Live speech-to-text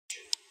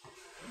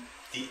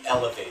The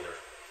elevator.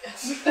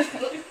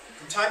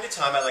 From time to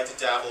time, I like to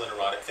dabble in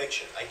erotic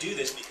fiction. I do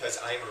this because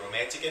I am a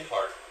romantic at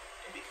heart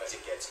and because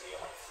it gets me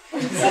off.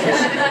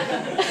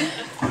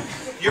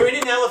 You're in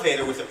an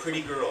elevator with a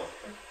pretty girl.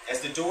 As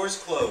the doors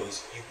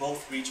close, you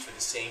both reach for the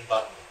same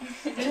button.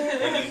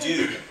 When you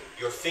do,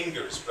 your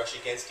fingers brush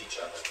against each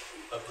other.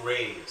 A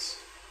graze,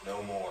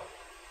 no more.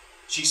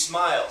 She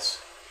smiles,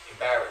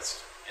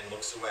 embarrassed, and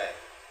looks away.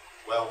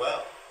 Well,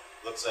 well,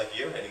 looks like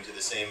you're heading to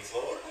the same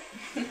floor.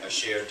 A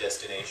shared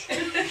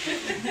destination.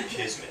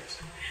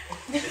 Kismet.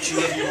 The two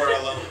of you are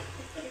alone.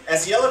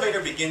 As the elevator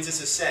begins its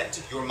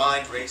ascent, your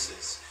mind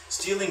races,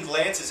 stealing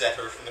glances at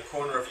her from the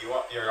corner of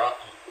your eye.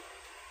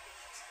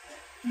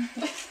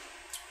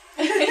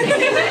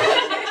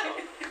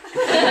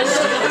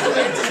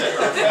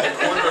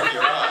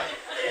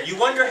 You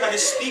wonder how to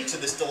speak to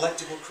this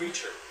delectable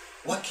creature.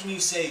 What can you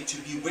say to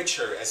bewitch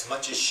her as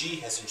much as she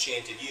has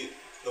enchanted you?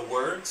 The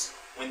words,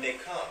 when they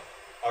come,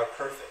 are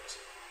perfect.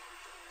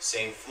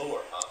 Same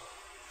floor, huh?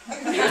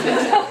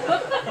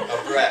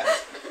 A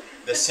breath,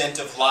 the scent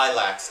of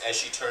lilacs as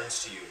she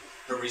turns to you.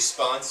 Her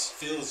response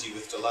fills you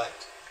with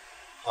delight.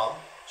 Huh?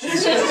 She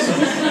says.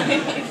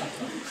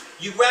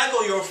 You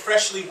waggle your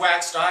freshly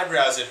waxed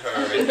eyebrows at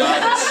her and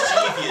nod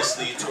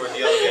mischievously toward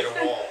the elevator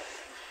wall.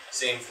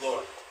 Same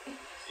floor.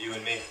 You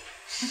and me.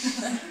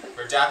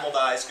 Her dappled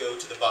eyes go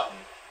to the button,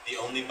 the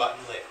only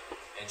button lit,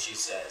 and she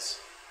says,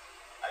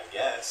 I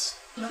guess.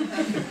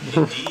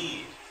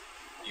 Indeed,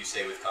 you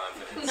say with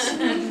confidence.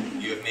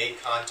 You have made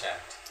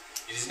contact.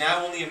 It is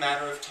now only a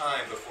matter of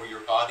time before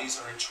your bodies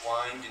are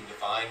entwined in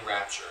divine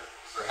rapture,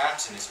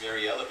 perhaps in this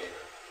very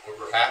elevator, or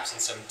perhaps in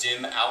some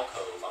dim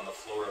alcove on the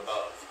floor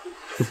above,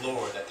 the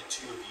floor that the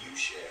two of you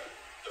share,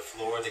 the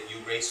floor that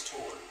you race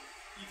toward,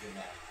 even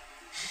now.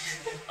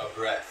 A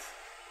breath.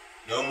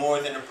 No more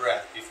than a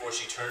breath before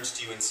she turns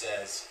to you and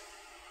says,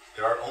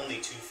 there are only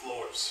 2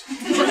 floors.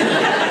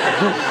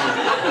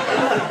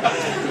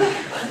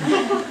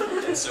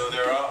 And so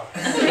there are.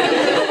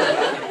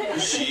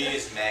 She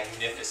is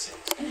magnificent,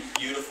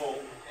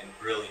 beautiful, and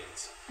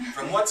brilliant.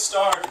 From what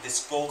star did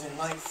this golden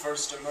light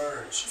first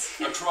emerge?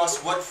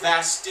 Across what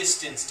vast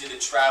distance did it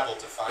travel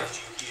to find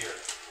you here?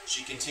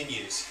 She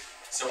continues,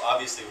 so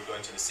obviously we're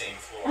going to the same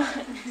floor.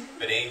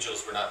 But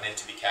angels were not meant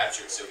to be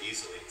captured so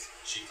easily.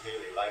 She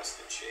clearly likes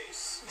the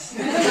chase.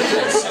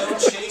 And so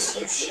chase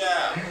you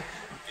shall.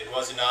 It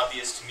wasn't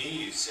obvious to me,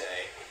 you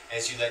say,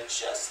 as you let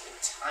just the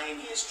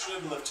tiniest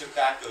dribble of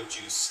tobacco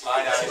juice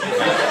slide out of your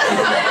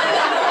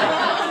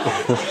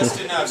mouth. Just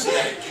enough so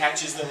that it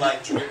catches the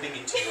light dripping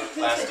into your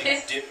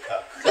plastic dip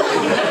cup. And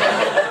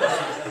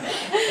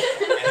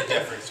a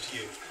deference to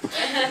you.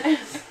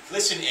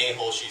 Listen,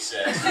 a-hole, she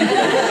says.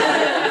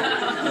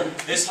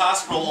 This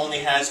hospital only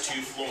has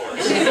 2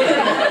 floors.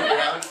 The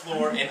ground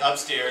floor and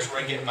upstairs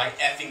where I get my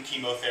effing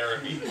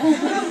chemotherapy.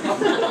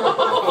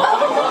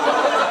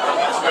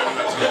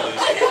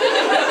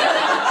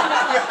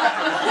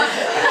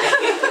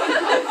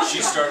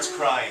 She starts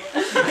crying.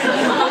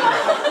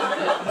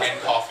 And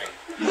coughing.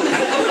 I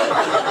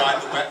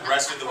ride the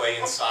rest of the way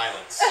in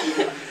silence.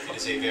 It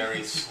is a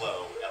very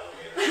slow